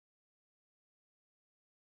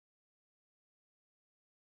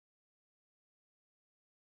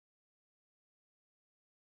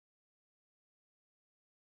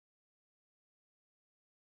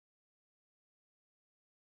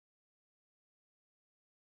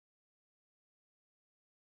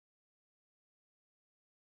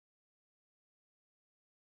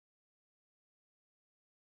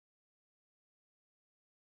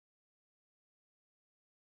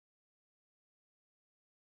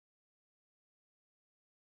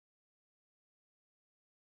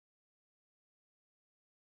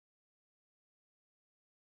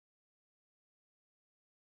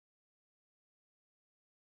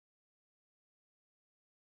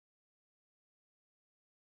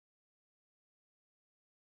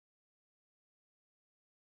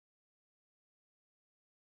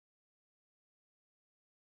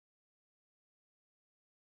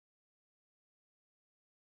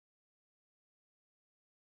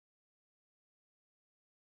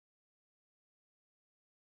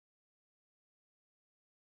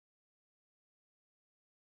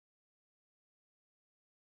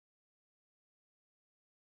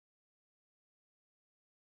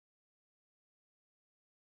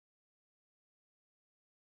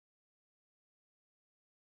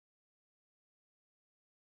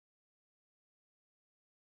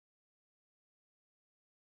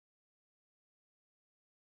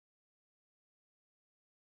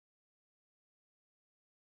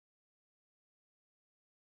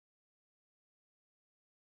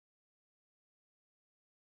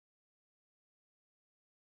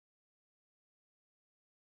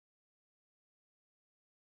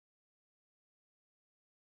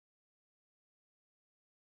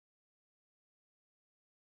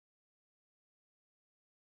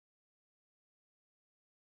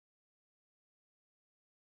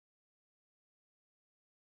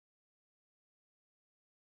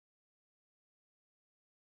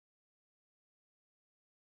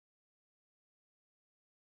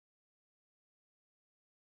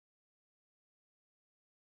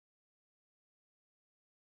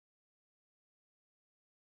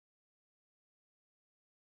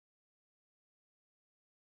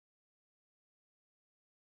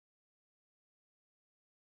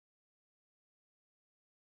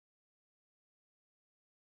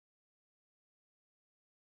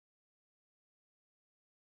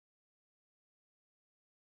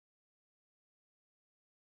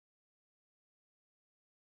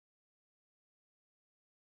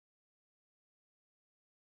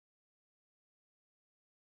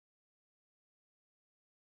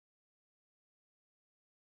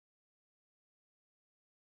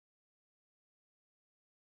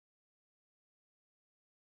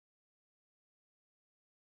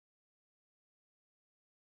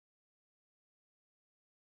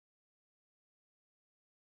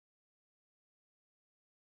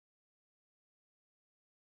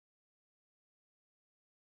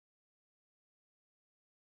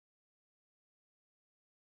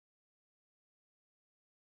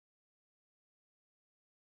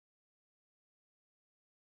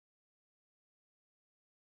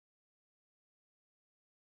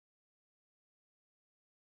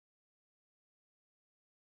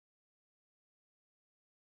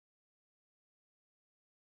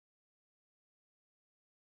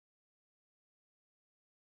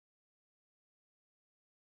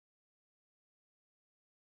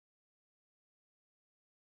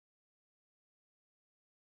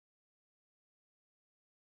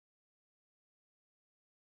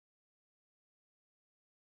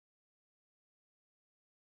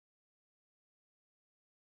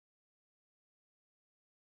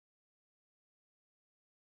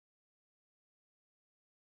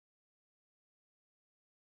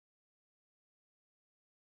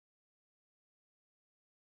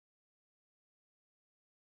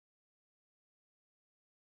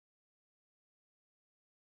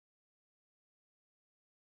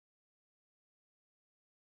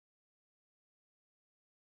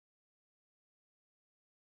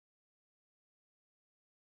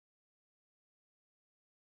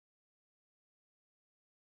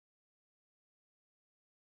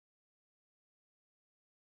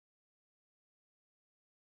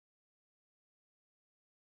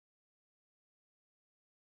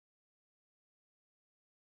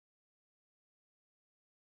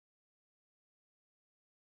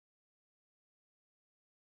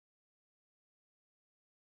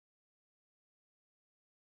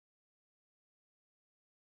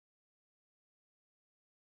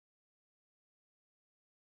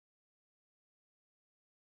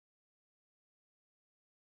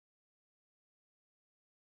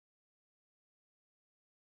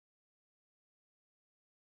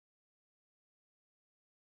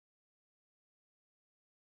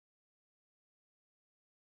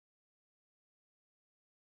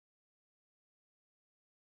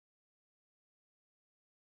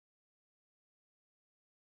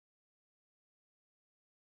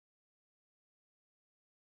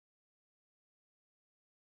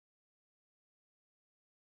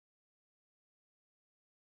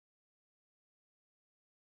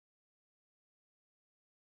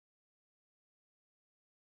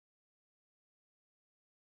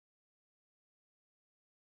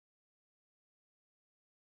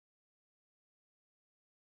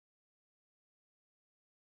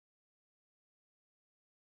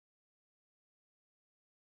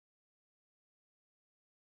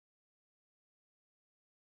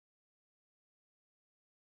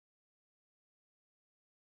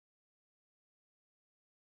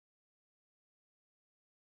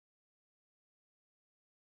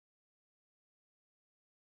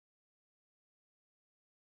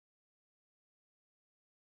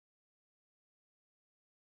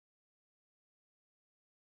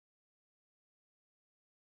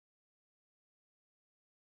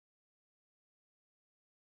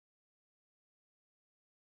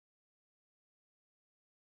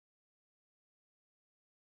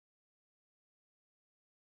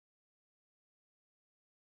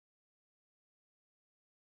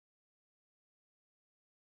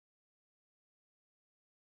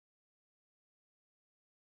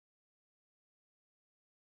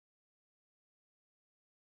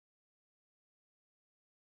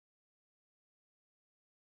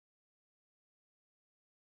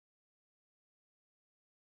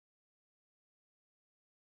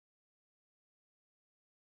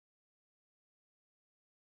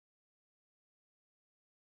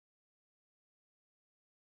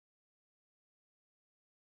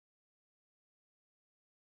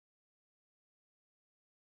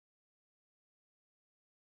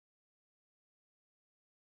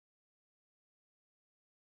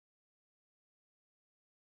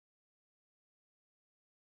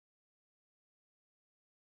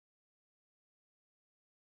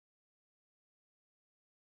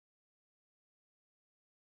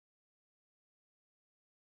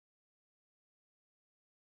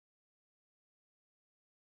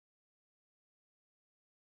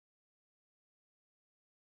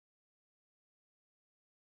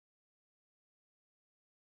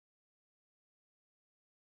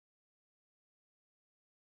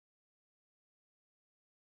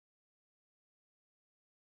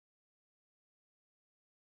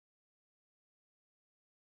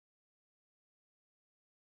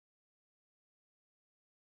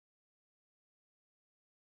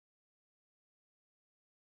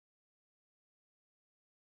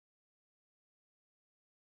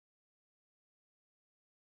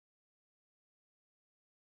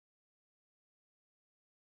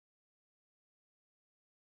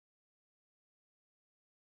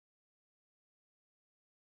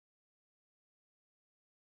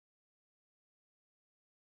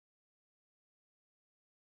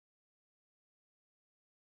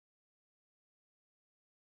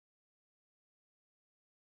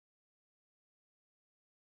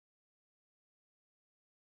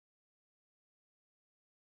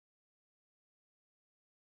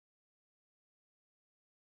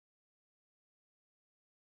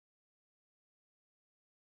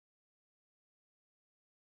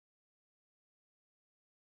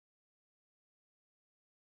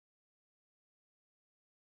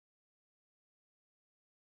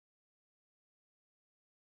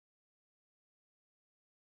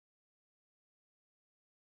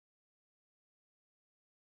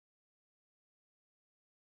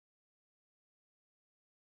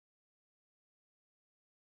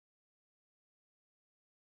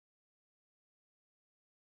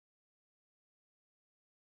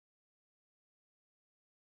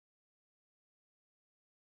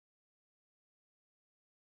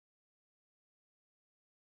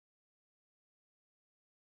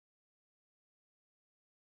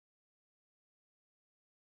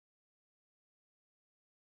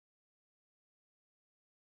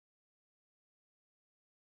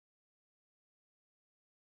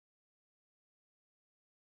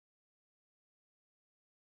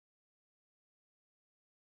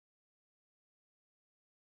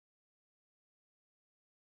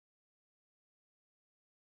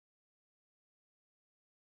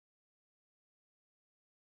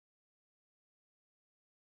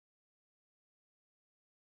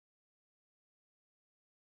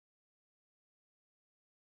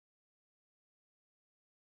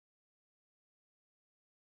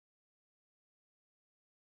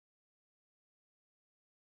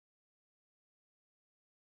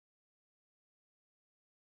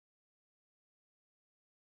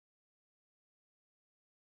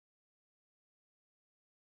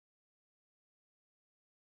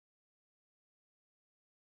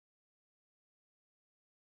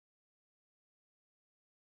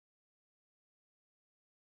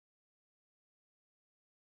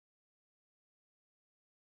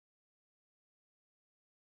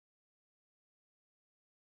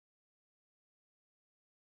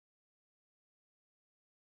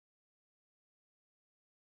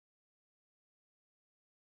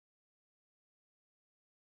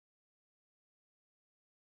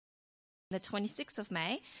the 26th of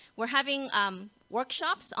May, we're having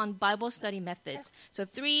workshops on Bible study methods. So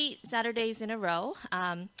 3 Saturdays in a row,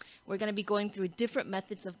 we're going to be going through different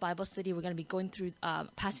methods of Bible study. We're going to be going through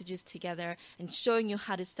passages together and showing you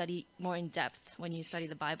how to study more in depth when you study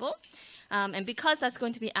the Bible. And because that's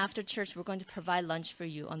going to be after church, we're going to provide lunch for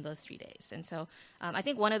you on those 3 days. And so I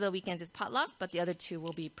think one of the weekends is potluck, but the other 2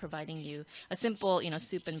 will be providing you a simple,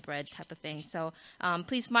 soup and bread type of thing. So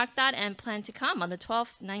please mark that and plan to come on the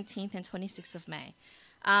 12th, 19th, and 26th of May.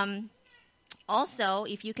 Also,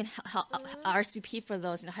 if you can RSVP for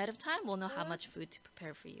those ahead of time, we'll know how much food to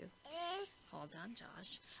prepare for you. Hold on,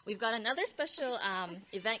 Josh. We've got another special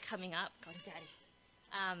event coming up. Go to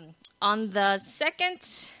Daddy. On the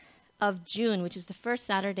 2nd of June, which is the first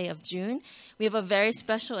Saturday of June, we have a very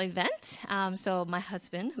special event. So my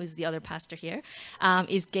husband, who's the other pastor here,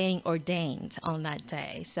 is getting ordained on that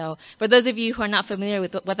day. So for those of you who are not familiar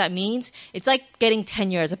with what that means, it's like getting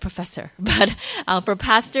tenure as a professor. But for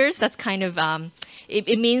pastors, that's kind of,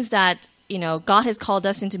 it means that, God has called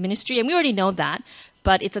us into ministry, and we already know that.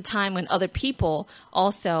 But it's a time when other people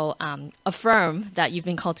also affirm that you've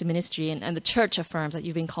been called to ministry, and the church affirms that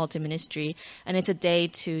you've been called to ministry. And it's a day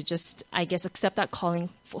to just, accept that calling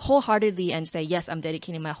wholeheartedly and say, yes, I'm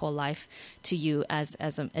dedicating my whole life to you as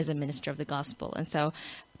a minister of the gospel. And so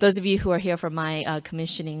those of you who are here for my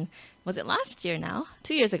commissioning, was it last year now?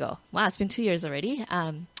 2 years ago. Wow, it's been 2 years already.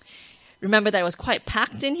 Remember that it was quite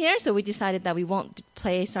packed in here, so we decided that we won't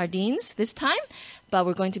play sardines this time, but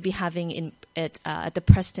we're going to be having it at the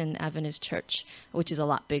Preston Adventist Church, which is a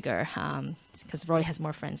lot bigger, because Roy has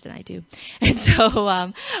more friends than I do. And so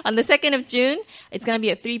on the 2nd of June, it's going to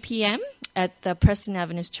be at 3 p.m. at the Preston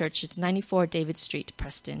Adventist Church. It's 94 David Street,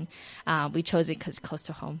 Preston. We chose it because it's close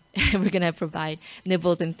to home. We're going to provide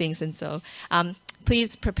nibbles and things, and so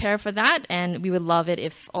please prepare for that, and we would love it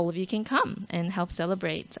if all of you can come and help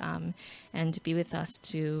celebrate and be with us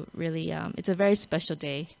to really, it's a very special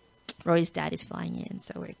day. Roy's dad is flying in,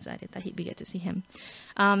 so we're excited that we get to see him.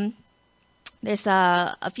 There's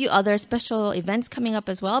a few other special events coming up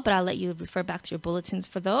as well, but I'll let you refer back to your bulletins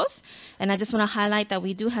for those. And I just want to highlight that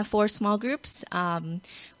we do have 4 small groups.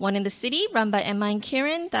 One in the city, run by Emma and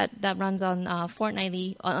Kieran, that runs on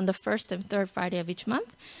fortnightly on the 1st and 3rd Friday of each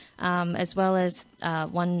month, as well as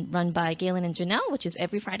one run by Galen and Janelle, which is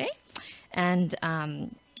every Friday. And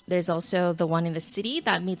there's also the one in the city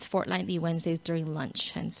that meets fortnightly Wednesdays during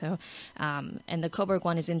lunch. And so, and the Coburg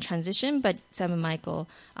one is in transition, but Sam and Michael,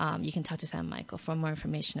 you can talk to Sam and Michael for more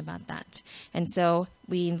information about that. And so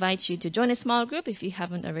we invite you to join a small group if you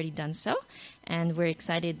haven't already done so. And we're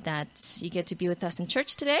excited that you get to be with us in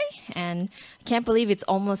church today. And I can't believe it's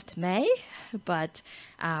almost May, but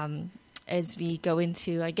as we go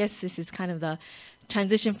into, I guess this is kind of the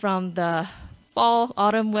transition from the fall,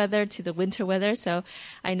 autumn weather to the winter weather. So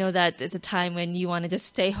I know that it's a time when you want to just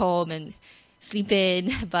stay home and sleep in,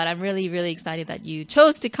 but I'm really, really excited that you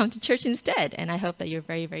chose to come to church instead. And I hope that you're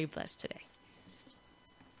very, very blessed today.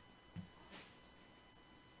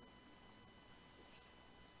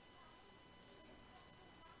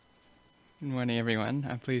 Good morning,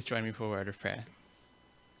 everyone. Please join me for a word of prayer.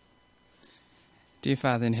 Dear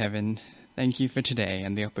Father in heaven, thank you for today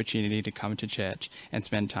and the opportunity to come to church and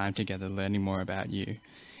spend time together learning more about you.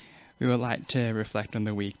 We would like to reflect on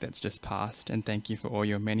the week that's just passed and thank you for all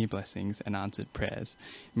your many blessings and answered prayers,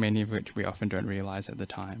 many of which we often don't realize at the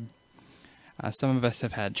time. Some of us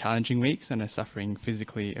have had challenging weeks and are suffering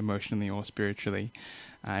physically, emotionally, or spiritually.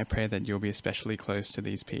 I pray that you'll be especially close to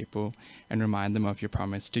these people and remind them of your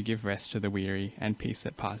promise to give rest to the weary and peace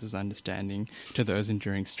that passes understanding to those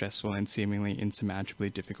enduring stressful and seemingly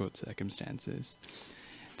insurmountably difficult circumstances.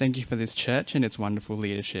 Thank you for this church and its wonderful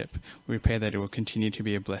leadership. We pray that it will continue to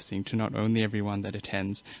be a blessing to not only everyone that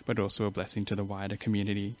attends, but also a blessing to the wider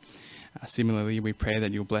community. Similarly, we pray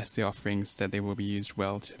that you'll bless the offerings, that they will be used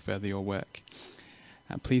well to further your work.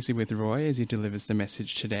 Please be with Roy as he delivers the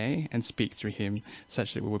message today and speak through him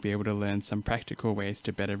such that we will be able to learn some practical ways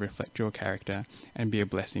to better reflect your character and be a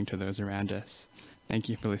blessing to those around us. Thank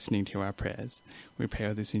you for listening to our prayers. We pray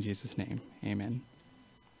all this in Jesus' name. Amen.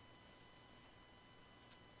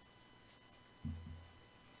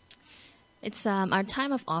 It's our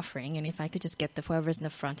time of offering, and if I could just get whoever's in the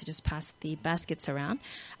front to just pass the baskets around.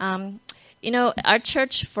 Our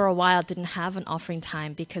church for a while didn't have an offering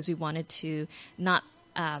time because we wanted to not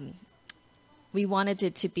we wanted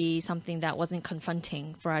it to be something that wasn't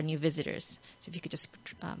confronting for our new visitors. So if you could just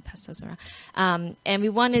pass those around. And we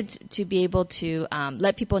wanted to be able to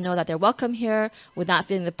let people know that they're welcome here without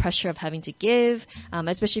feeling the pressure of having to give,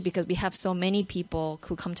 especially because we have so many people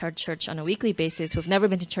who come to our church on a weekly basis who've never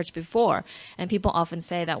been to church before. And people often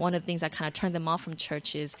say that one of the things that kind of turned them off from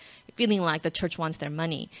church is feeling like the church wants their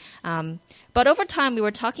money. But over time, we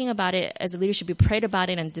were talking about it as a leadership. We prayed about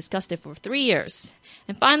it and discussed it for 3 years.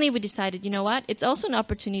 And finally, we decided, you know what? It's also an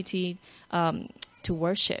opportunity to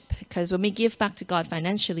worship. Because when we give back to God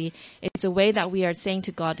financially, it's a way that we are saying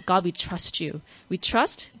to God, God, we trust you. We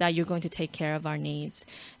trust that you're going to take care of our needs.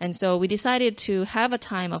 And so we decided to have a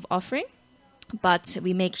time of offering. But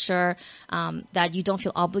we make sure that you don't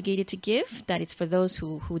feel obligated to give, that it's for those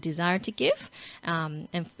who desire to give.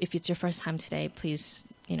 And if it's your first time today, please,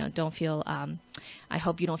 don't feel, I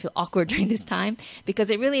hope you don't feel awkward during this time, because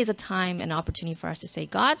it really is a time and opportunity for us to say,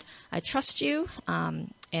 God, I trust you.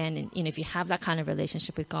 And if you have that kind of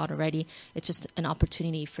relationship with God already, it's just an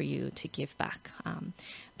opportunity for you to give back.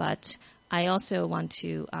 But I also want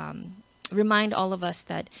to remind all of us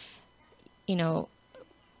that,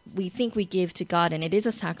 we think we give to God, and it is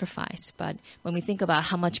a sacrifice. But when we think about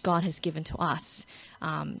how much God has given to us,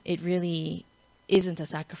 it really isn't a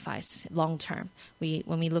sacrifice long term.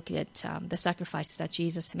 When we look at the sacrifices that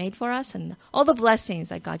Jesus made for us and all the blessings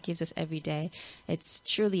that God gives us every day, it's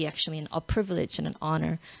truly actually a privilege and an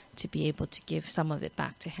honor to be able to give some of it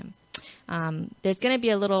back to Him. There's going to be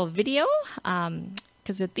a little video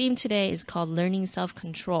because the theme today is called Learning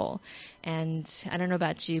Self-Control. And I don't know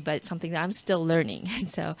about you, but it's something that I'm still learning. And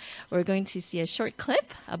so we're going to see a short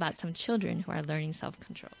clip about some children who are learning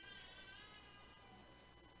self-control.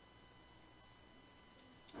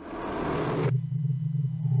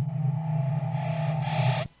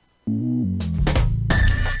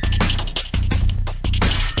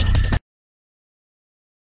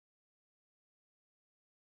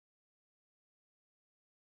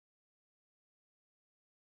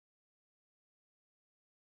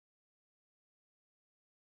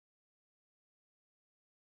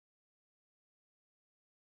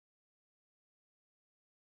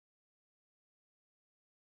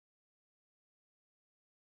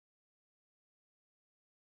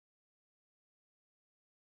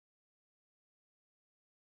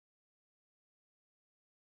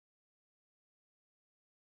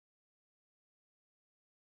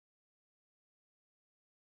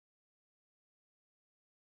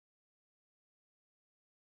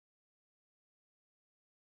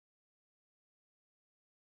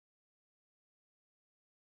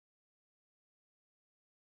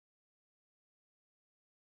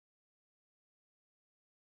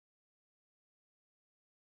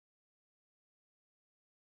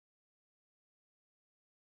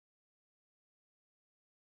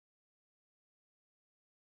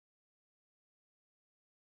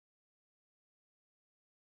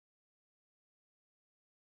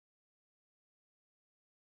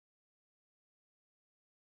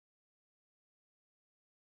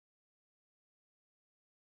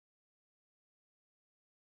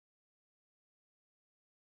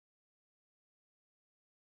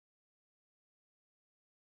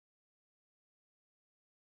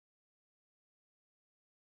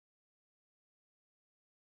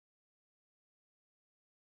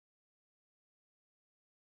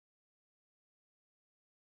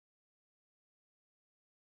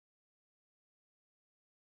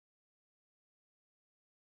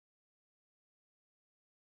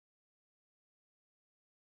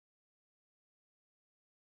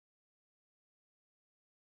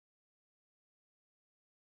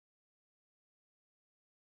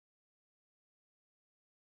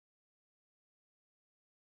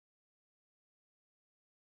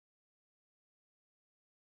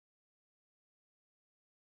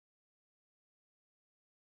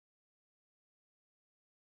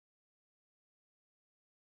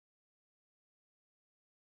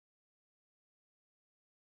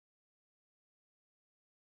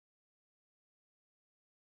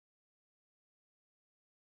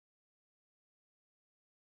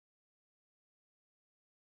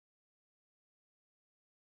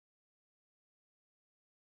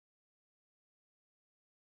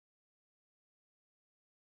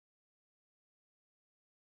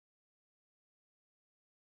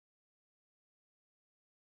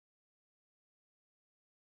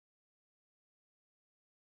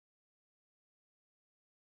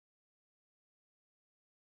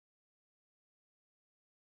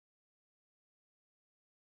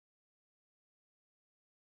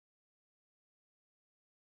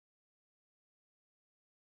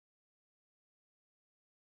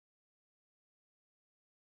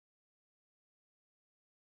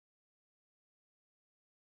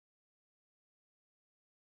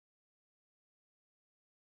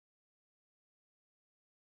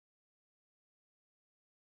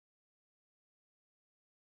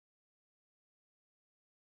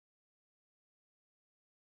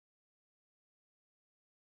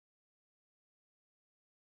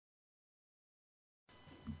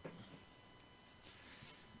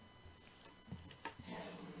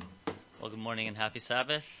 Well, good morning and happy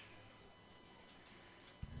Sabbath.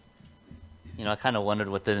 You know, I kind of wondered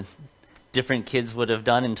what the different kids would have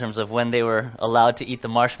done in terms of when they were allowed to eat the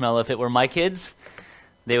marshmallow. If it were my kids,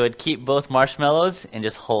 they would keep both marshmallows and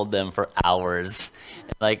just hold them for hours.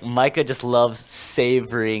 Like, Micah just loves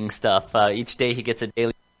savoring stuff. Each day he gets a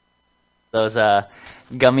daily those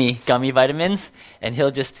gummy vitamins, and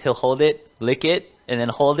he'll hold it, lick it, and then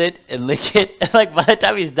hold it and lick it. And like by the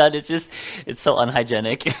time he's done, it's so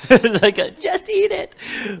unhygienic. It's like, just eat it.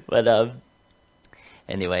 But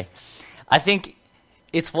anyway, I think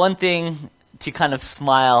it's one thing to kind of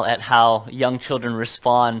smile at how young children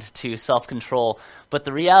respond to self-control, but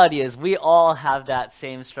the reality is we all have that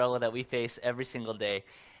same struggle that we face every single day.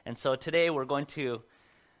 And so today we're going to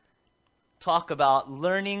talk about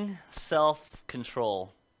learning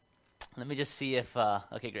self-control. Let me just see if,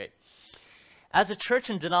 okay, great. As a church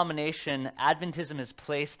and denomination, Adventism has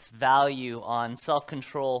placed value on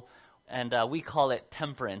self-control, and we call it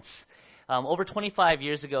temperance. Over 25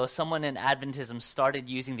 years ago, someone in Adventism started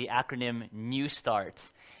using the acronym New Start.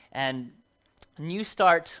 And New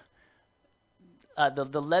Start,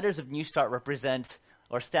 the letters of New Start represent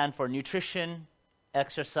or stand for nutrition,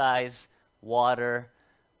 exercise, water,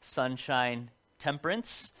 sunshine,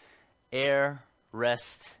 temperance, air,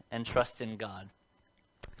 rest, and trust in God.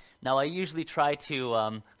 Now, I usually try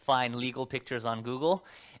to find legal pictures on Google,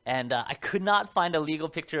 and I could not find a legal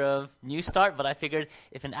picture of New Start, but I figured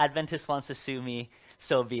if an Adventist wants to sue me,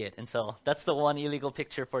 so be it. And so that's the one illegal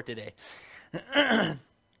picture for today.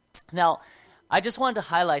 Now, I just wanted to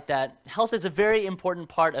highlight that health is a very important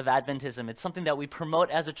part of Adventism. It's something that we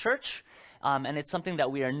promote as a church, and it's something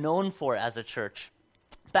that we are known for as a church.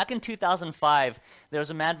 Back in 2005, there was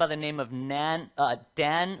a man by the name of Dan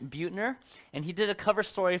Buettner, and he did a cover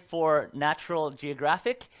story for Natural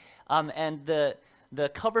Geographic, and the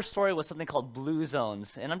cover story was something called Blue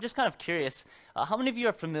Zones. And I'm just kind of curious, how many of you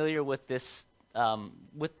are familiar with this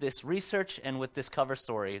research and with this cover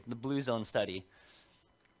story, the Blue Zone study?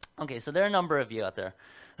 Okay, so there are a number of you out there.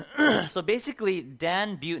 So basically,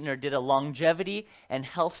 Dan Buettner did a longevity and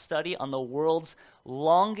health study on the world's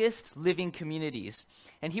longest living communities.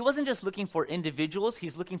 And he wasn't just looking for individuals,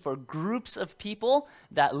 he's looking for groups of people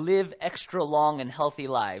that live extra long and healthy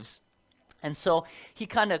lives. And so he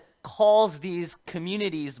kind of calls these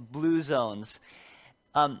communities blue zones.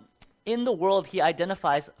 In the world, he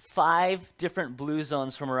identifies 5 different blue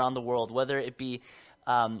zones from around the world, whether it be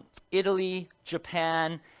Italy,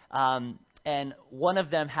 Japan, and one of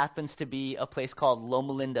them happens to be a place called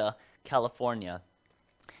Loma Linda, California.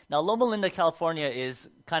 Now, Loma Linda, California is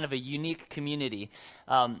kind of a unique community.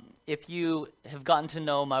 If you have gotten to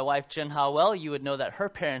know my wife, Jen Ha, well, you would know that her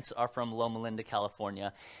parents are from Loma Linda,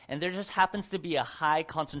 California. And there just happens to be a high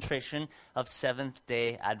concentration of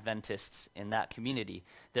Seventh-day Adventists in that community.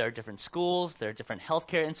 There are different schools, there are different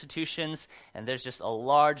healthcare institutions, and there's just a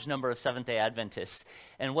large number of Seventh-day Adventists.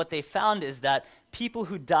 And what they found is that people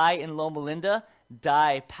who die in Loma Linda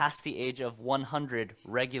die past the age of 100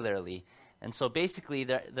 regularly. And so basically,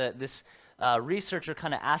 this researcher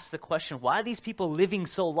kind of asked the question, why are these people living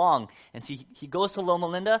so long? And so he goes to Loma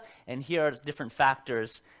Linda, and here are different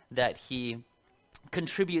factors that he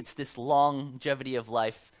contributes this longevity of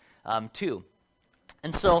life to.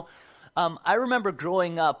 And so I remember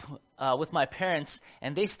growing up with my parents,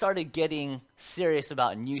 and they started getting serious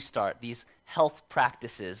about New Start, these health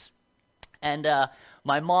practices. And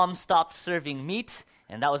my mom stopped serving meat,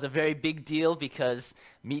 and that was a very big deal because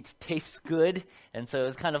meat tastes good. And so it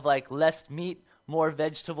was kind of like less meat, more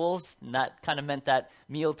vegetables. And that kind of meant that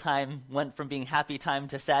mealtime went from being happy time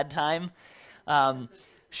to sad time.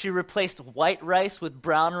 She replaced white rice with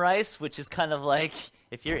brown rice, which is kind of like,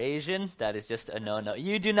 if you're Asian, that is just a no-no.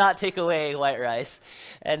 You do not take away white rice.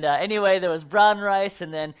 And anyway, there was brown rice,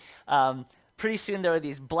 and then pretty soon there were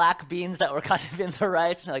these black beans that were kind of in the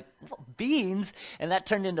rice. And like, beans? And that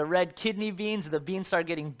turned into red kidney beans. The beans started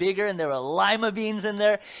getting bigger, and there were lima beans in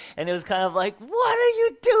there. And it was kind of like, what are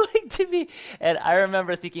you doing to me? And I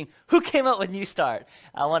remember thinking, who came up with New Start?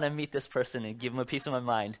 I want to meet this person and give him a piece of my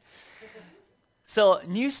mind. So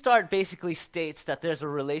New Start basically states that there's a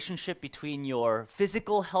relationship between your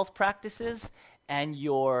physical health practices and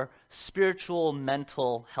your spiritual,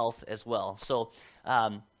 mental health as well. So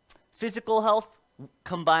physical health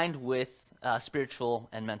combined with spiritual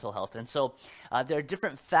and mental health. And so there are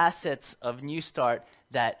different facets of New Start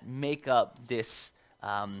that make up this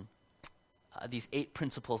these 8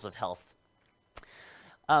 principles of health.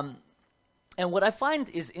 And what I find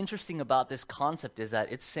is interesting about this concept is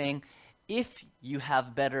that it's saying if you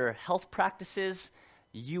have better health practices,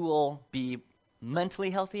 you will be mentally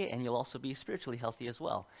healthy, and you'll also be spiritually healthy as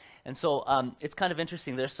well. And so it's kind of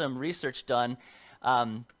interesting. There's some research done,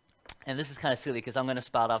 and this is kind of silly because I'm going to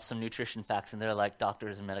spout off some nutrition facts, and they're like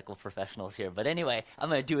doctors and medical professionals here. But anyway, I'm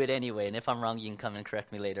going to do it anyway, and if I'm wrong, you can come and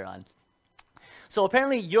correct me later on. So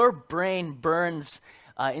apparently your brain burns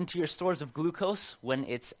into your stores of glucose when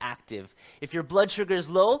it's active. If your blood sugar is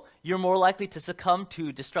low, you're more likely to succumb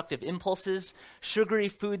to destructive impulses. Sugary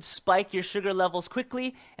foods spike your sugar levels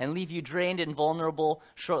quickly and leave you drained and vulnerable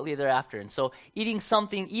shortly thereafter. And so eating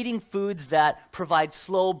foods that provide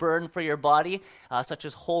slow burn for your body, such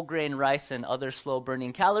as whole grain rice and other slow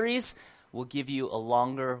burning calories, will give you a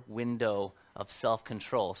longer window of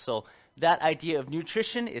self-control. So that idea of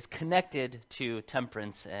nutrition is connected to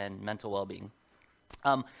temperance and mental well-being.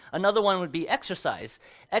 Another one would be exercise.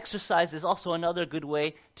 Exercise is also another good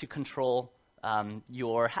way to control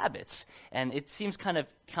your habits. And it seems kind of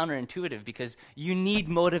counterintuitive because you need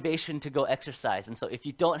motivation to go exercise. And so if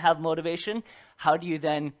you don't have motivation, how do you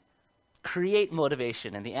then create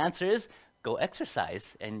motivation? And the answer is go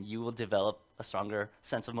exercise, and you will develop a stronger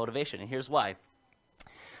sense of motivation. And here's why.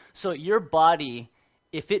 So your body,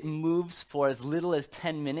 if it moves for as little as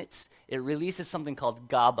 10 minutes, it releases something called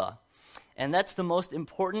GABA. And that's the most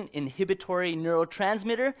important inhibitory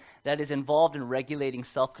neurotransmitter that is involved in regulating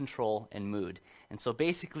self-control and mood. And so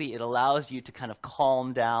basically it allows you to kind of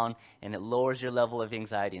calm down, and it lowers your level of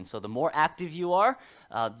anxiety. And so the more active you are,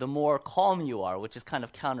 the more calm you are, which is kind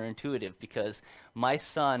of counterintuitive because my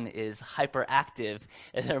son is hyperactive,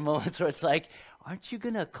 and there are moments where it's like, aren't you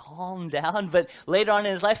going to calm down? But later on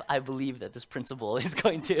in his life, I believe that this principle is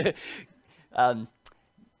going to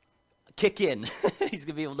kick in. He's going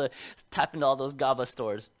to be able to tap into all those GABA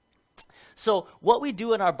stores. So what we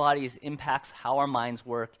do in our bodies impacts how our minds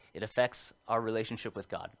work. It affects our relationship with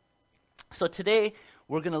God. So today,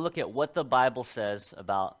 we're going to look at what the Bible says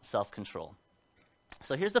about self-control.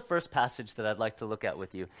 So here's the first passage that I'd like to look at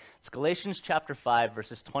with you. It's Galatians chapter 5,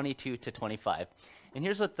 verses 22 to 25. And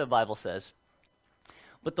here's what the Bible says.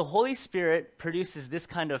 But the Holy Spirit produces this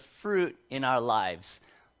kind of fruit in our lives: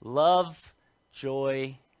 love,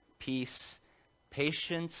 joy, peace,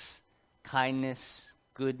 patience, kindness,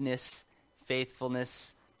 goodness,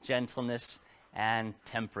 faithfulness, gentleness, and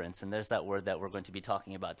temperance. And there's that word that we're going to be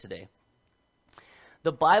talking about today.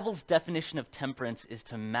 The Bible's definition of temperance is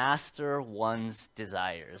to master one's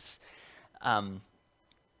desires.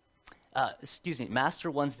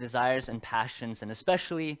 Master one's desires and passions, and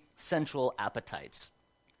especially sensual appetites.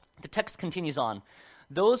 The text continues on.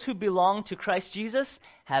 Those who belong to Christ Jesus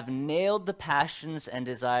have nailed the passions and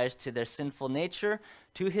desires to their sinful nature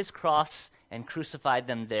to his cross and crucified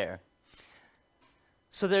them there.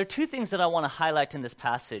 So there are two things that I want to highlight in this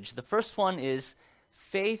passage. The first one is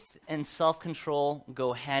faith and self-control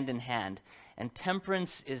go hand in hand, and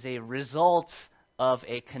temperance is a result of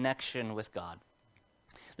a connection with God.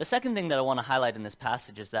 The second thing that I want to highlight in this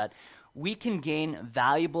passage is that we can gain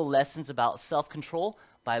valuable lessons about self-control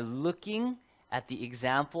by looking at the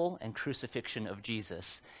example and crucifixion of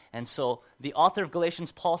Jesus. And so the author of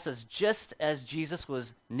Galatians, Paul, says, just as Jesus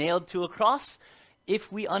was nailed to a cross,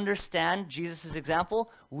 if we understand Jesus' example,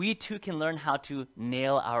 we too can learn how to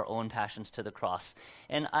nail our own passions to the cross.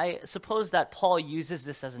 And I suppose that Paul uses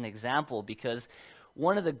this as an example because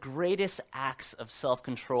one of the greatest acts of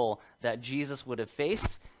self-control that Jesus would have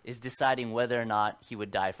faced is deciding whether or not he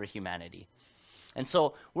would die for humanity. And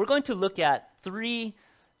so we're going to look at three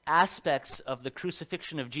aspects of the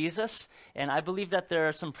crucifixion of Jesus, and I believe that there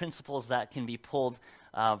are some principles that can be pulled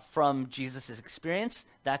from Jesus' experience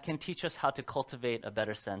that can teach us how to cultivate a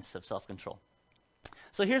better sense of self-control.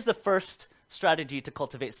 So here's the first strategy to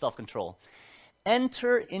cultivate self-control.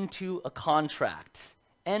 Enter into a contract.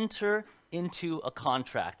 Enter into a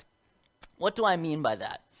contract. What do I mean by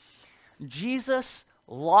that? Jesus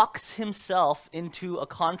locks himself into a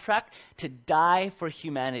contract to die for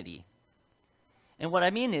humanity. And what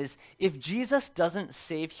I mean is, if Jesus doesn't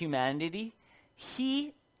save humanity,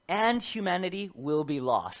 he and humanity will be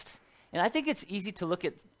lost. And I think it's easy to look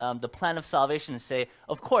at the plan of salvation and say,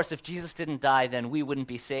 of course, if Jesus didn't die, then we wouldn't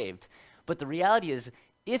be saved. But the reality is,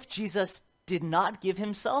 if Jesus did not give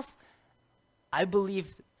himself, I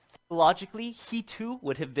believe theologically, he too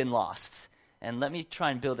would have been lost. And let me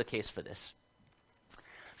try and build a case for this.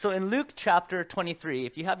 So in Luke chapter 23,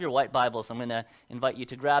 if you have your white Bibles, I'm going to invite you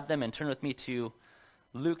to grab them and turn with me to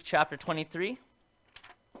Luke chapter 23.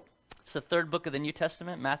 It's the third book of the New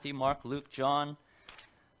Testament: Matthew, Mark, Luke, John.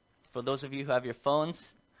 For those of you who have your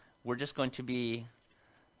phones, we're just going to be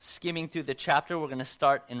skimming through the chapter. We're going to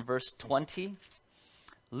start in verse 20.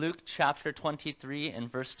 Luke chapter 23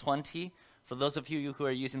 and verse 20. For those of you who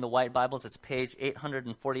are using the white Bibles, it's page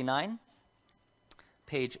 849.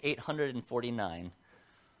 page 849.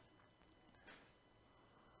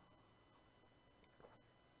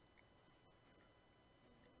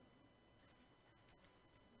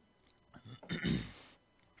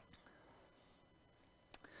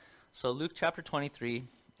 So Luke chapter 23,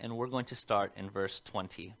 and we're going to start in verse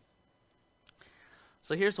 20.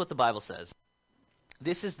 So here's what the Bible says.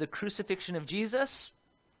 This is the crucifixion of Jesus,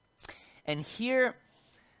 and here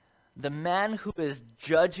the man who is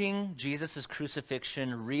judging Jesus'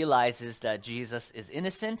 crucifixion realizes that Jesus is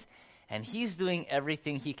innocent, and he's doing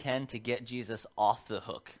everything he can to get Jesus off the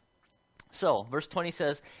hook. So, verse 20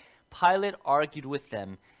 says, Pilate argued with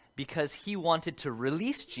them because he wanted to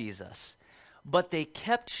release Jesus, but they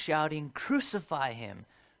kept shouting, "Crucify him!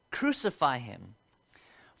 Crucify him!"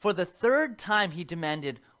 For the third time he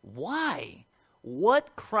demanded, "Why?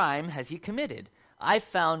 What crime has he committed? I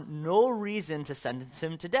found no reason to sentence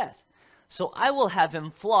him to death. So I will have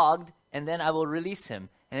him flogged, and then I will release him."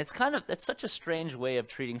 And that's such a strange way of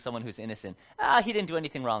treating someone who's innocent. He didn't do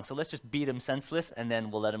anything wrong, so let's just beat him senseless, and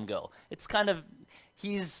then we'll let him go.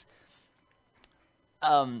 He's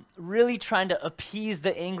really trying to appease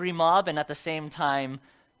the angry mob, and at the same time,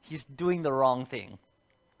 he's doing the wrong thing.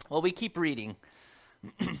 Well, we keep reading.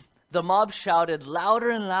 The mob shouted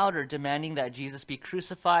louder and louder, demanding that Jesus be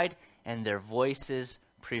crucified, and their voices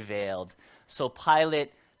prevailed. So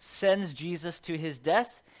Pilate sends Jesus to his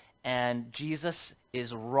death, and Jesus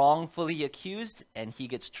is wrongfully accused, and he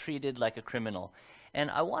gets treated like a criminal. And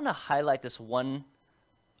I want to highlight this one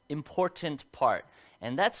important part,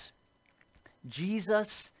 and that's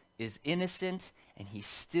Jesus is innocent, and he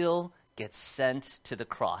still gets sent to the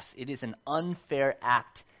cross. It is an unfair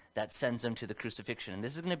act that sends him to the crucifixion. And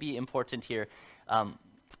this is going to be important here.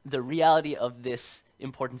 The reality of this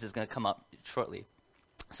importance is going to come up shortly.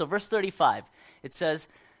 So verse 35, it says,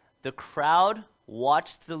 the crowd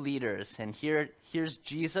watched the leaders, and here's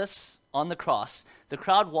Jesus on the cross. The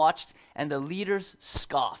crowd watched, and the leaders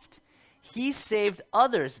scoffed. He saved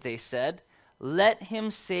others, they said. Let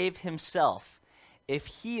him save himself, if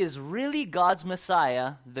he is really God's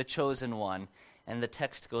Messiah, the chosen one. And the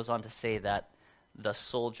text goes on to say that the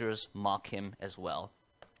soldiers mock him as well.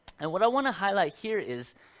 And what I want to highlight here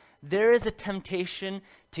is there is a temptation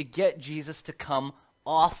to get Jesus to come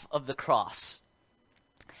off of the cross.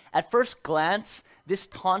 At first glance, this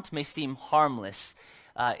taunt may seem harmless.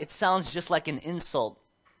 It sounds just like an insult.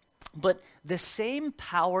 But the same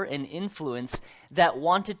power and influence that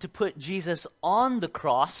wanted to put Jesus on the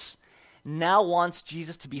cross now wants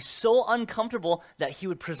Jesus to be so uncomfortable that he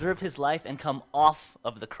would preserve his life and come off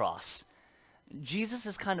of the cross. Jesus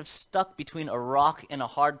is kind of stuck between a rock and a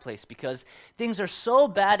hard place because things are so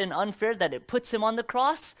bad and unfair that it puts him on the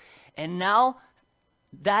cross, and now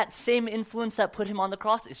that same influence that put him on the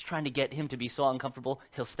cross is trying to get him to be so uncomfortable,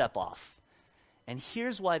 he'll step off. And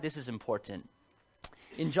here's why this is important.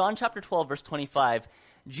 In John chapter 12, verse 25,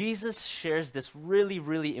 Jesus shares this really,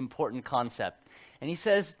 really important concept. And he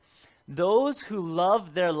says, those who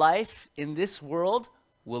love their life in this world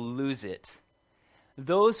will lose it.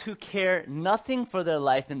 Those who care nothing for their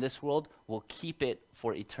life in this world will keep it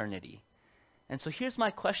for eternity. And so here's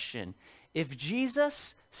my question. If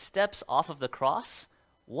Jesus steps off of the cross,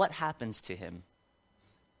 what happens to him?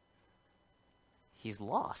 He's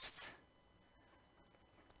lost.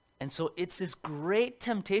 And so it's this great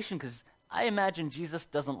temptation, because I imagine Jesus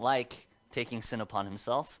doesn't like taking sin upon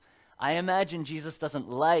himself. I imagine Jesus doesn't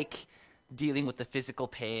like dealing with the physical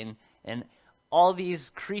pain and all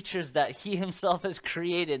these creatures that he himself has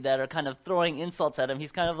created that are kind of throwing insults at him.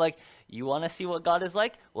 He's kind of like, you want to see what God is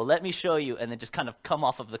like? Well, let me show you, and then just kind of come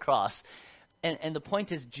off of the cross. And the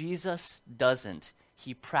point is, Jesus doesn't.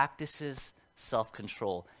 He practices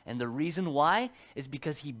self-control. And the reason why is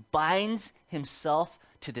because he binds himself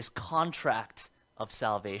to this contract of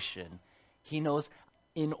salvation. He knows,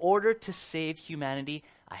 in order to save humanity,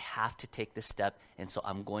 I have to take this step, and so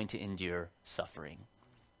I'm going to endure suffering.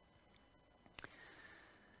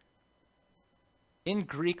 In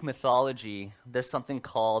Greek mythology, there's something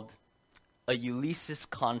called a Ulysses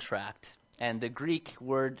contract, and the Greek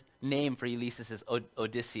word name for Ulysses is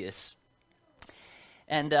Odysseus.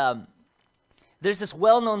 And there's this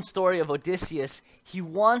well-known story of Odysseus. He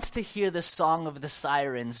wants to hear the song of the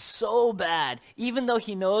sirens so bad, even though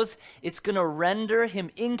he knows it's going to render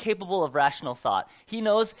him incapable of rational thought. He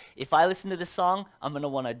knows, if I listen to this song, I'm going to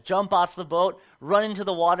want to jump off the boat, run into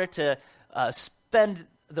the water to spend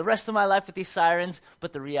the rest of my life with these sirens,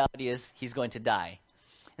 but the reality is he's going to die.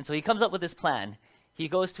 And so he comes up with this plan. He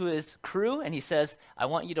goes to his crew and he says, I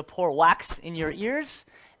want you to pour wax in your ears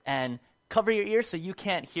and cover your ears so you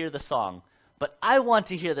can't hear the song. but I want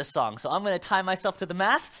to hear the song. So I'm going to tie myself to the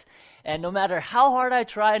mast, and no matter how hard I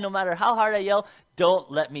try, no matter how hard I yell,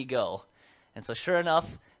 don't let me go. And so sure enough,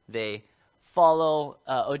 they follow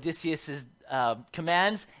Odysseus's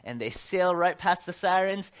commands, and they sail right past the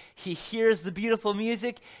sirens. He hears the beautiful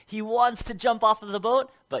music. He wants to jump off of the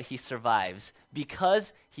boat, but he survives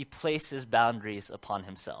because he places boundaries upon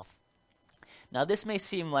himself. Now, this may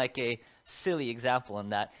seem like a silly example in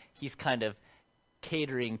that he's kind of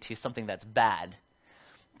catering to something that's bad.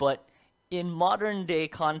 But in modern day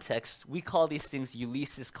context, we call these things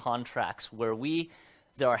Ulysses contracts, where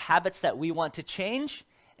there are habits that we want to change,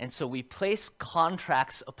 and so we place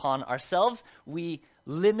contracts upon ourselves. We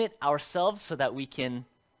limit ourselves so that we can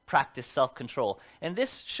practice self-control. And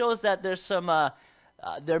this shows that there's there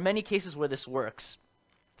are many cases where this works.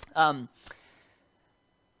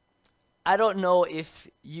 I don't know if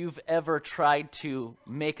you've ever tried to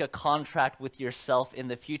make a contract with yourself in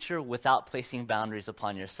the future without placing boundaries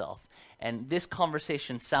upon yourself. And this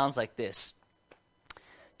conversation sounds like this.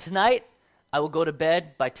 Tonight, I will go to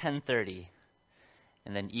bed by 10:30.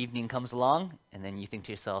 And then evening comes along, and then you think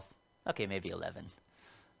to yourself, okay, maybe 11.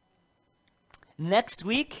 Next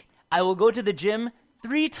week, I will go to the gym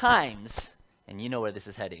 3 times. And you know where this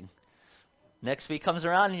is heading. Next week comes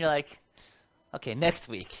around, and you're like, okay, next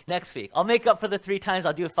week. I'll make up for the 3 times,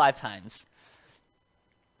 I'll do it 5 times.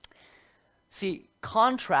 See,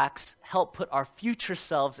 contracts help put our future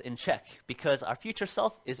selves in check because our future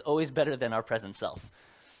self is always better than our present self.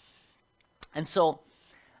 And so,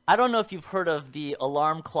 I don't know if you've heard of the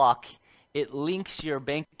alarm clock. It links your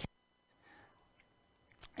bank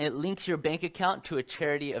account to a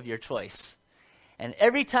charity of your choice. And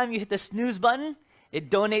every time you hit the snooze button, it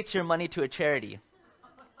donates your money to a charity.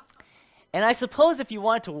 And I suppose if you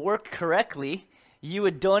wanted to work correctly, you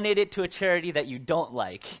would donate it to a charity that you don't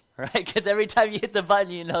like, right? Because every time you hit the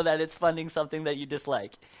button, you know that it's funding something that you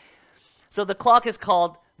dislike. So the clock is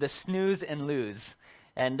called the Snooze and Lose.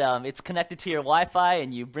 And it's connected to your Wi-Fi,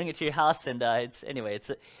 and you bring it to your house, and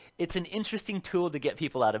it's an interesting tool to get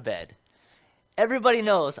people out of bed. Everybody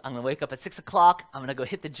knows I'm going to wake up at 6 o'clock, I'm going to go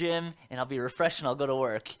hit the gym, and I'll be refreshed, and I'll go to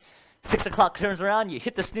work. 6 o'clock turns around, you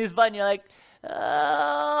hit the snooze button, you're like,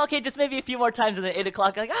 okay, just maybe a few more times, and then 8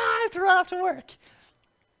 o'clock, you're like, I have to run off to work.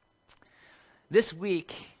 This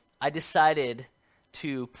week, I decided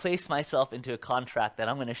to place myself into a contract that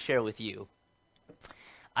I'm going to share with you.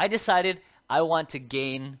 I decided I want to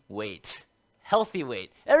gain weight, healthy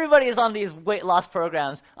weight. Everybody is on these weight loss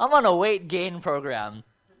programs. I'm on a weight gain program.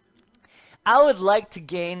 I would like to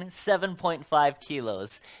gain 7.5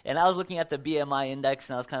 kilos. And I was looking at the BMI index,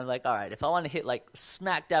 and I was kind of like, all right, if I want to hit like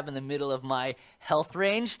smack dab in the middle of my health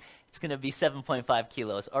range, it's going to be 7.5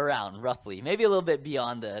 kilos, around roughly, maybe a little bit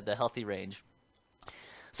beyond the healthy range.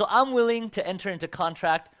 So I'm willing to enter into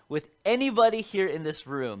contract with anybody here in this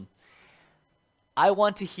room. I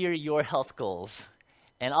want to hear your health goals,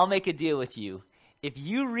 and I'll make a deal with you. If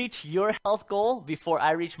you reach your health goal before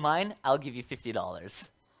I reach mine, I'll give you $50.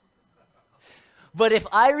 But if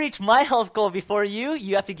I reach my health goal before you,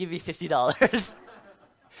 you have to give me $50.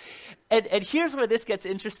 And here's where this gets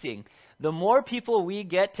interesting. The more people we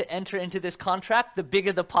get to enter into this contract, the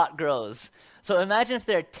bigger the pot grows. So imagine if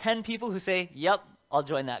there are 10 people who say, yep, I'll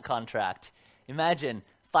join that contract. Imagine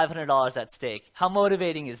 $500 at stake. How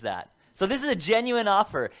motivating is that? So this is a genuine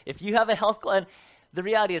offer. If you have a health goal, and the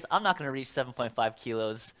reality is I'm not going to reach 7.5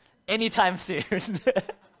 kilos anytime soon.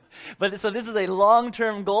 But so this is a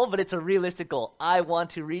long-term goal, but it's a realistic goal. I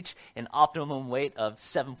want to reach an optimum weight of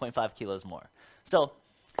 7.5 kilos more. So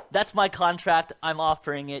that's my contract. I'm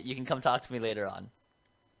offering it. You can come talk to me later on.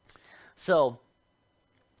 So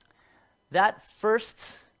that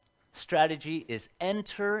first strategy is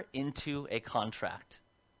enter into a contract.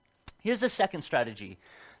 Here's the second strategy.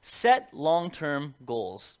 Set long-term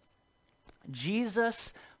goals.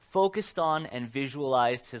 Jesus focused on and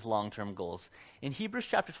visualized his long-term goals. In Hebrews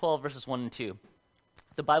chapter 12, verses 1 and 2,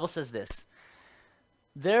 the Bible says this,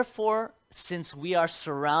 "Therefore, since we are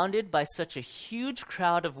surrounded by such a huge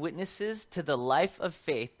crowd of witnesses to the life of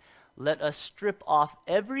faith, let us strip off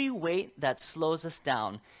every weight that slows us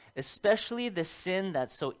down, especially the sin that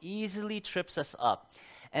so easily trips us up,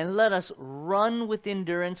 and let us run with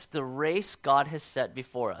endurance the race God has set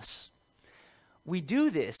before us. We do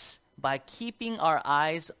this by keeping our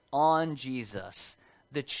eyes on Jesus,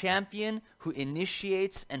 the champion who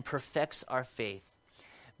initiates and perfects our faith.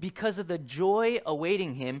 Because of the joy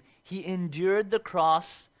awaiting him, he endured the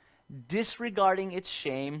cross, disregarding its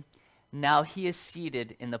shame. Now he is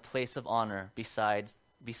seated in the place of honor beside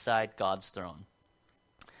God's throne."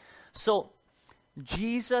 So,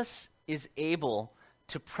 Jesus is able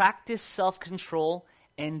to practice self-control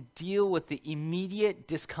and deal with the immediate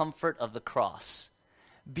discomfort of the cross,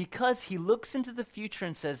 because he looks into the future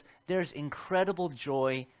and says, there's incredible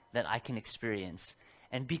joy that I can experience.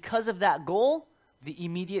 And because of that goal, the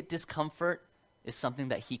immediate discomfort is something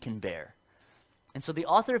that he can bear. And so the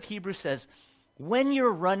author of Hebrews says, when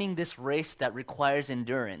you're running this race that requires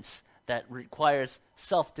endurance, that requires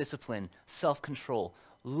self-discipline, self-control,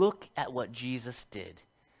 look at what Jesus did.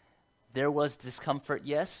 There was discomfort,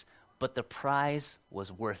 yes, but the prize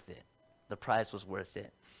was worth it. The prize was worth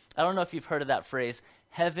it. I don't know if you've heard of that phrase,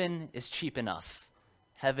 heaven is cheap enough.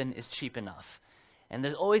 Heaven is cheap enough. And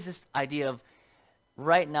there's always this idea of,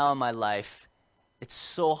 right now in my life, it's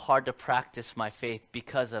so hard to practice my faith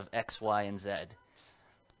because of X, Y, and Z.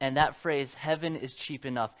 And that phrase, heaven is cheap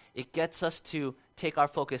enough, it gets us to take our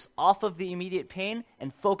focus off of the immediate pain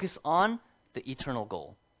and focus on the eternal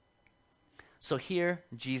goal. So here,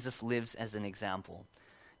 Jesus lives as an example.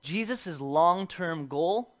 Jesus' long-term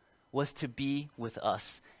goal was to be with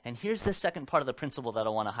us. And here's the second part of the principle that I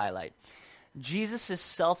want to highlight. Jesus'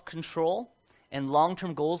 self-control and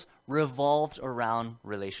long-term goals revolved around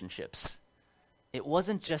relationships. It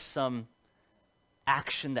wasn't just some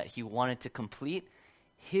action that he wanted to complete.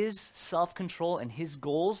 His self-control and his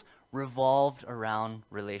goals revolved around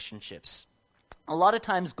relationships. A lot of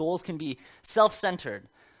times goals can be self-centered,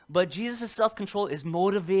 but Jesus' self-control is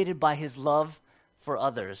motivated by his love for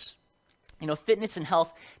others. You know, fitness and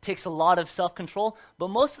health takes a lot of self-control, but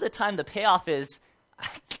most of the time the payoff is,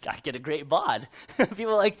 I get a great bod.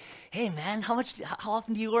 People are like, hey man, how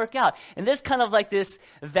often do you work out? And there's kind of like this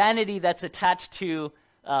vanity that's attached to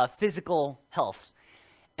physical health.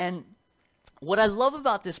 And what I love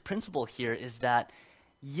about this principle here is that,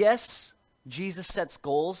 yes, Jesus sets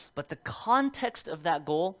goals, but the context of that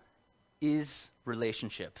goal is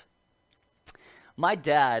relationship. My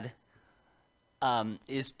dad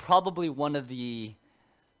is probably one of the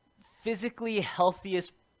physically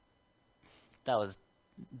healthiest, that was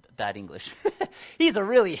bad English. He's a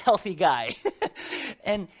really healthy guy.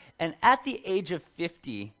 and at the age of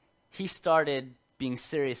 50, he started being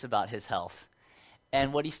serious about his health.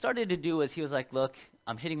 And what he started to do was he was like, look,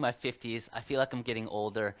 I'm hitting my 50s. I feel like I'm getting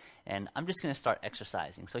older, and I'm just going to start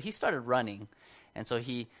exercising. So he started running. And so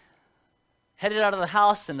he headed out of the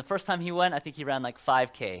house, and the first time he went, I think he ran like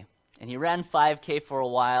 5K. And he ran 5K for a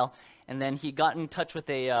while, and then he got in touch with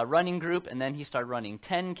a running group, and then he started running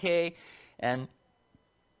 10K. And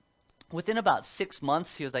within about 6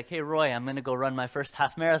 months, he was like, hey, Roy, I'm going to go run my first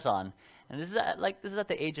half marathon. And this is at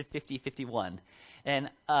the age of 50, 51. And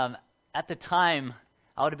at the time,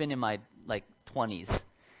 I would have been in my 20s.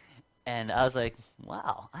 And I was like,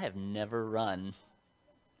 wow, I've never run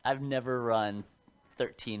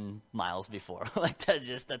 13 miles before.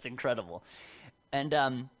 That's incredible.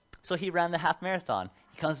 And so he ran the half marathon.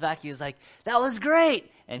 He comes back, he was like, that was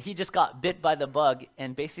great. And he just got bit by the bug,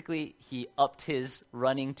 and basically he upped his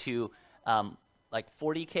running to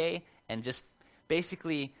 40K, and just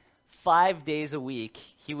basically 5 days a week,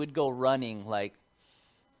 he would go running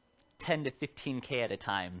 10 to 15K at a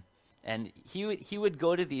time. And he would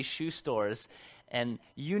go to these shoe stores, and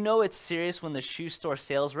you know it's serious when the shoe store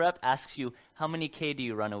sales rep asks you, how many K do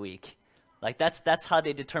you run a week? That's how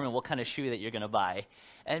they determine what kind of shoe that you're going to buy.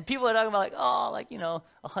 And people are talking about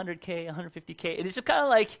 100K, 150K. And it's just kind of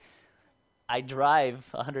like, I drive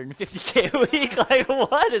 150K a week.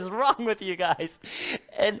 What is wrong with you guys?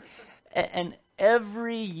 And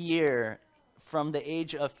every year from the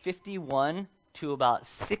age of 51 to about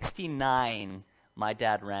 69, my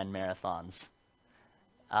dad ran marathons.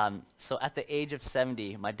 So at the age of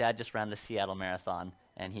 70, my dad just ran the Seattle Marathon,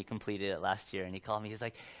 and he completed it last year. And he called me. He's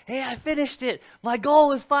like, hey, I finished it. My goal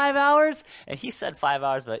was 5 hours. And he said 5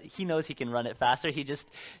 hours, but he knows he can run it faster. He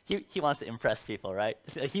wants to impress people, right?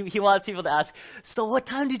 He wants people to ask, so what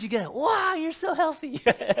time did you get it? Wow, you're so healthy.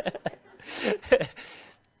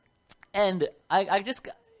 And I just,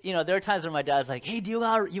 there are times where my dad's like, hey, do you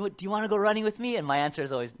want to go running with me? And my answer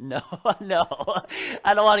is always, no, no.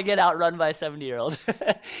 I don't want to get outrun by a 70-year-old.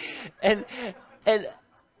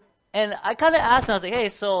 And I kind of asked him, I was like, hey,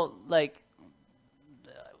 so,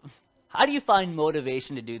 how do you find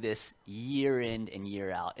motivation to do this year in and year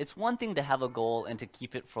out? It's one thing to have a goal and to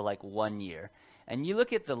keep it for, 1 year. And you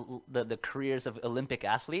look at the careers of Olympic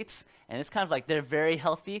athletes, and it's kind of like they're very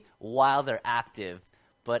healthy while they're active.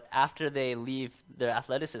 But after they leave their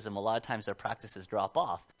athleticism, a lot of times their practices drop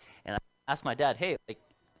off. And I asked my dad, hey, how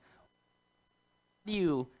do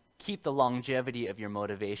you keep the longevity of your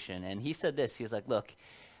motivation? And he said this. He was like, look,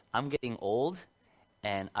 I'm getting old,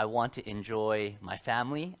 and I want to enjoy my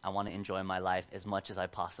family. I want to enjoy my life as much as I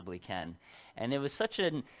possibly can. And it was such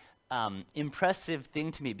an impressive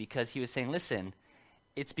thing to me, because he was saying, listen,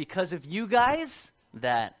 it's because of you guys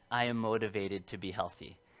that I am motivated to be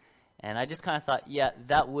healthy. And I just kind of thought, yeah,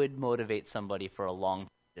 that would motivate somebody for a long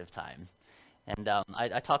period of time. And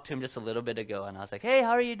I talked to him just a little bit ago, and I was like, hey,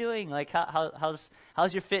 how are you doing? Like, how's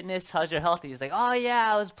your fitness? How's your health? He's like, oh,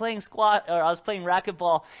 yeah, I was playing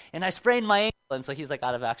racquetball, and I sprained my ankle. And so he's, like,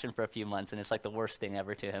 out of action for a few months, and it's, like, the worst thing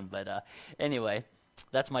ever to him. But anyway,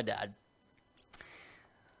 that's my dad.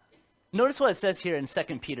 Notice what it says here in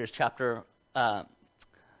 2 Peter chapter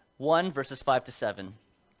 1, verses 5 to 7.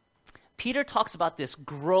 Peter talks about this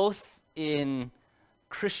growth in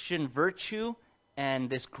Christian virtue and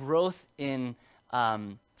this growth in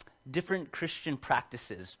different Christian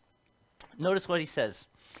practices. Notice what he says.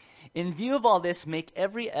 In view of all this, make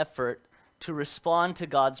every effort to respond to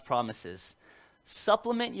God's promises.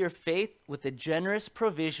 Supplement your faith with a generous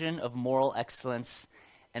provision of moral excellence,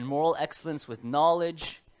 and moral excellence with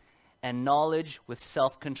knowledge, and knowledge with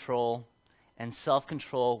self-control, and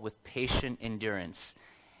self-control with patient endurance,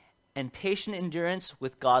 and patient endurance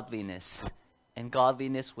with godliness, and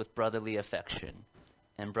godliness with brotherly affection,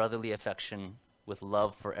 and brotherly affection with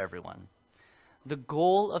love for everyone. The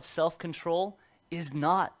goal of self-control is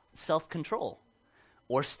not self-control,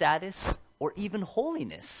 or status, or even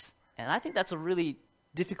holiness. And I think that's a really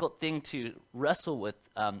difficult thing to wrestle with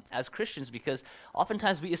as Christians, because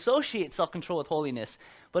oftentimes we associate self-control with holiness.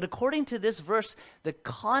 But according to this verse, the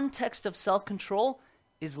context of self-control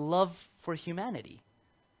is love for humanity.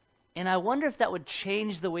 And I wonder if that would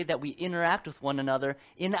change the way that we interact with one another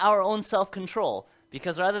in our own self-control.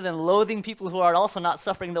 Because rather than loathing people who are also not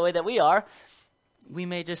suffering the way that we are, we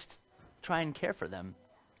may just try and care for them.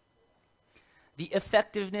 The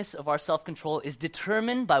effectiveness of our self-control is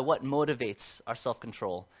determined by what motivates our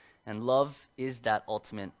self-control. And love is that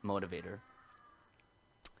ultimate motivator.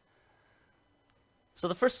 So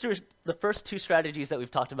the first two strategies that we've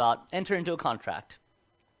talked about: enter into a contract.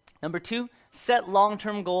 Number 2, set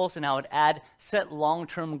long-term goals, and I would add, set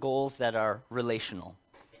long-term goals that are relational.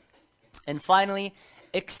 And finally,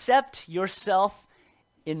 accept yourself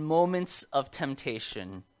in moments of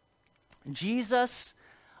temptation. Jesus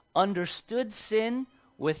understood sin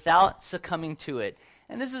without succumbing to it.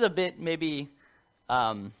 And this is a bit, maybe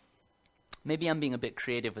I'm being a bit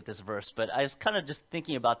creative with this verse, but I was kind of just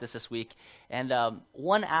thinking about this week, and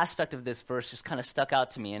one aspect of this verse just kind of stuck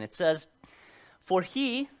out to me, and it says, "For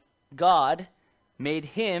he," God, "made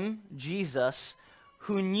him," Jesus,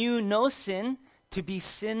 "who knew no sin, to be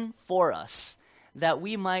sin for us, that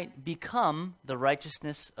we might become the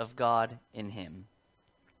righteousness of God in him."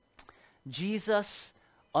 Jesus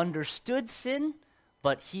understood sin,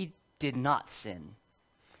 but he did not sin.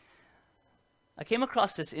 I came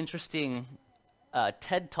across this interesting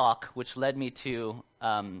TED Talk, which led me to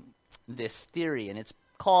this theory, and it's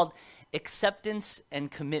called Acceptance and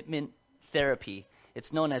Commitment Therapy.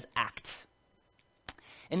 It's known as ACT.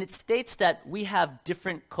 And it states that we have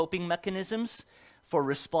different coping mechanisms for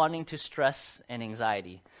responding to stress and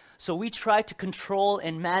anxiety. So we try to control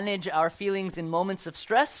and manage our feelings in moments of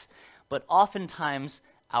stress, but oftentimes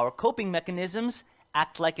our coping mechanisms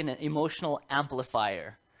act like an emotional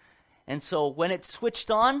amplifier. And so when it's switched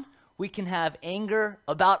on, we can have anger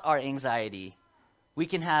about our anxiety. We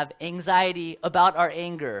can have anxiety about our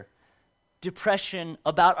anger, depression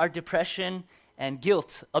about our depression, and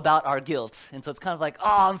guilt about our guilt. And so it's kind of like,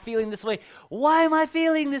 oh, I'm feeling this way. Why am I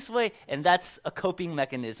feeling this way? And that's a coping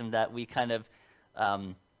mechanism that we kind of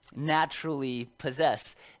naturally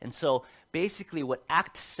possess. And so basically what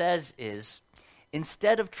ACT says is,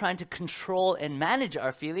 instead of trying to control and manage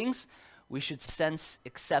our feelings, we should sense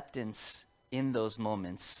acceptance in those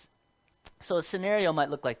moments. So a scenario might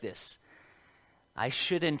look like this. I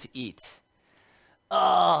shouldn't eat.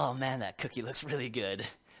 Oh, man, that cookie looks really good.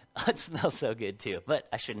 It smells so good too, but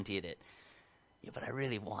I shouldn't eat it. Yeah, but I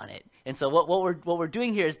really want it. And so what we're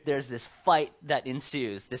doing here is there's this fight that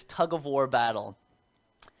ensues, this tug-of-war battle.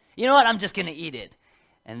 You know what? I'm just going to eat it.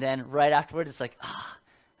 And then right afterwards, it's like,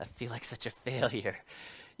 I feel like such a failure.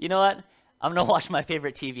 You know what? I'm going to watch my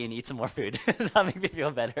favorite TV and eat some more food. That'll make me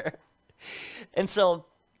feel better. And so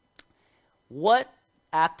what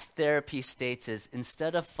ACT therapy states is,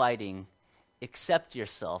 instead of fighting, accept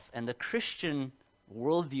yourself. And the Christian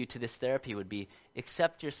worldview to this therapy would be,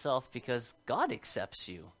 accept yourself because God accepts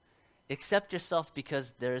you. Accept yourself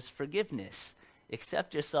because there is forgiveness.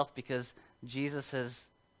 Accept yourself because Jesus has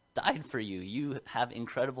died for you. You have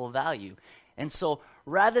incredible value. And so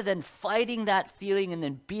rather than fighting that feeling and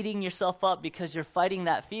then beating yourself up because you're fighting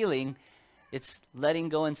that feeling, it's letting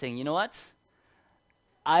go and saying, you know what?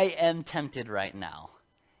 I am tempted right now.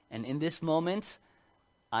 And in this moment,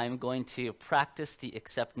 I'm going to practice the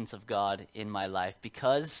acceptance of God in my life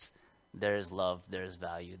because there is love, there is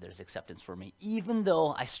value, there's acceptance for me, even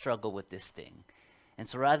though I struggle with this thing. And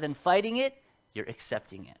so rather than fighting it, you're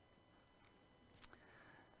accepting it.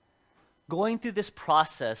 Going through this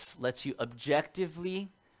process lets you objectively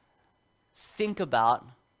think about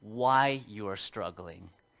why you are struggling.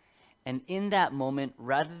 And in that moment,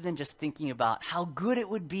 rather than just thinking about how good it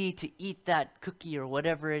would be to eat that cookie or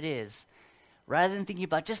whatever it is, rather than thinking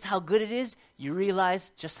about just how good it is, you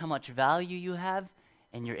realize just how much value you have,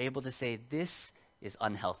 and you're able to say, this is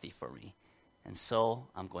unhealthy for me, and so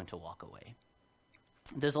I'm going to walk away.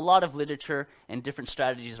 There's a lot of literature and different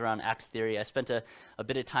strategies around ACT theory. I spent a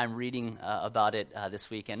bit of time reading about it this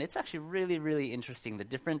week, and it's actually really, really interesting, the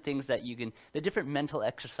different things that you can, the different mental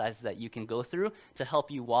exercises that you can go through to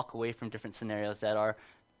help you walk away from different scenarios that are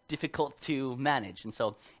difficult to manage. And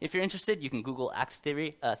so if you're interested, you can Google ACT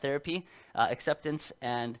theory, therapy, acceptance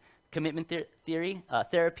and commitment theory,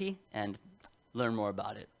 therapy, and learn more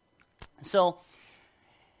about it. So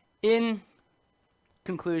in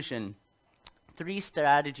conclusion, 3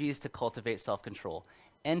 strategies to cultivate self-control.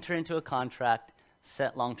 Enter into a contract,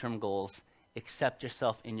 set long-term goals, accept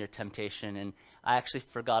yourself in your temptation. And I actually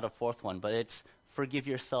forgot a 4th one, but it's forgive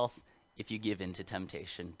yourself if you give in to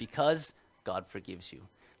temptation, because God forgives you.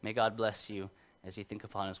 May God bless you as you think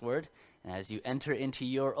upon his word, and as you enter into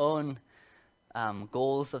your own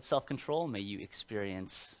goals of self-control, may you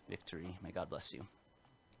experience victory. May God bless you.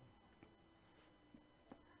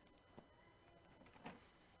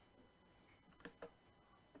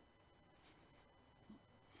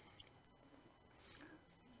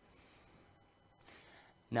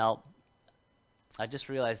 Now, I just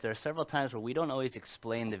realized there are several times where we don't always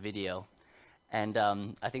explain the video. And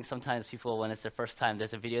I think sometimes people, when it's their first time,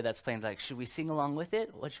 there's a video that's playing, like, should we sing along with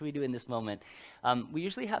it? What should we do in this moment? We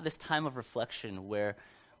usually have this time of reflection where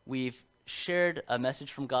we've shared a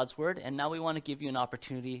message from God's word, and now we want to give you an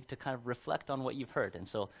opportunity to kind of reflect on what you've heard. And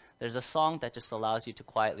so there's a song that just allows you to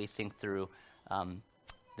quietly think through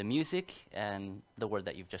the music and the word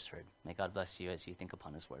that you've just heard. May God bless you as you think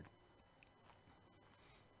upon his word.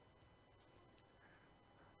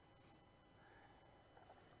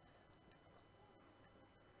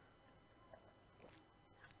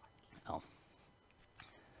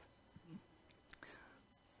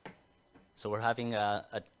 So we're having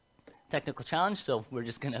a technical challenge, so we're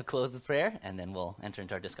just going to close the prayer, and then we'll enter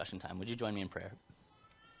into our discussion time. Would you join me in prayer?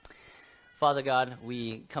 Father God,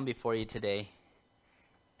 we come before you today,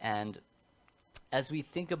 and as we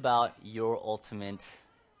think about your ultimate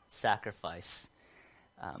sacrifice,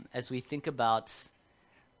 as we think about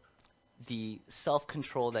the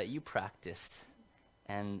self-control that you practiced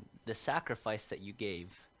and the sacrifice that you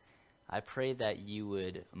gave, I pray that you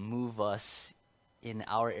would move us in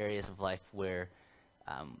our areas of life where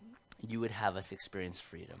you would have us experience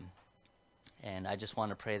freedom. And I just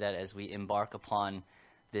want to pray that as we embark upon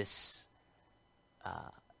this,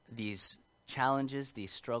 these challenges,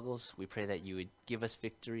 these struggles, we pray that you would give us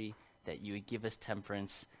victory, that you would give us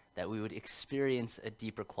temperance, that we would experience a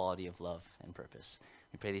deeper quality of love and purpose.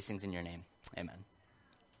 We pray these things in your name. Amen.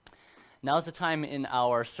 Now is the time in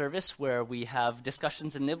our service where we have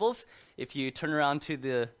discussions and nibbles. If you turn around to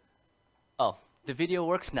the video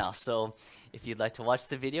works now, so if you'd like to watch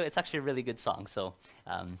the video, it's actually a really good song, so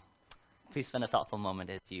please spend a thoughtful moment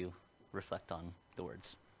as you reflect on the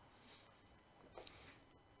words.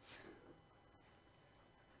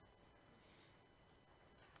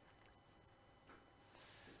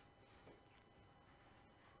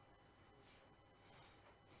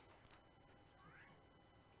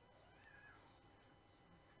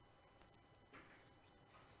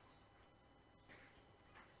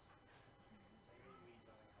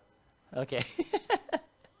 Okay.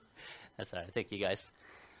 That's all right. Thank you, guys.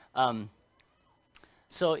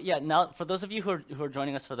 So yeah, now for those of you who are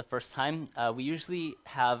joining us for the first time, we usually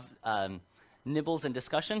have nibbles and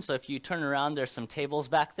discussion. So if you turn around, there's some tables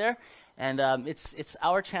back there, and it's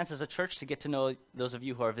our chance as a church to get to know those of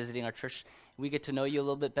you who are visiting our church. We get to know you a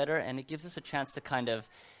little bit better, and it gives us a chance to kind of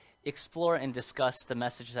explore and discuss the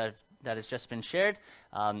message that has just been shared.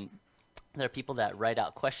 There are people that write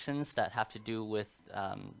out questions that have to do with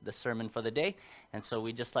the sermon for the day. And so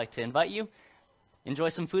we'd just like to invite you, enjoy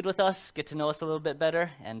some food with us, get to know us a little bit better,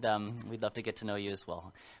 and we'd love to get to know you as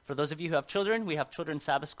well. For those of you who have children, we have Children's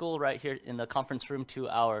Sabbath School right here in the conference room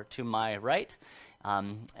to my right.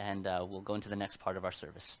 And we'll go into the next part of our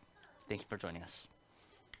service. Thank you for joining us.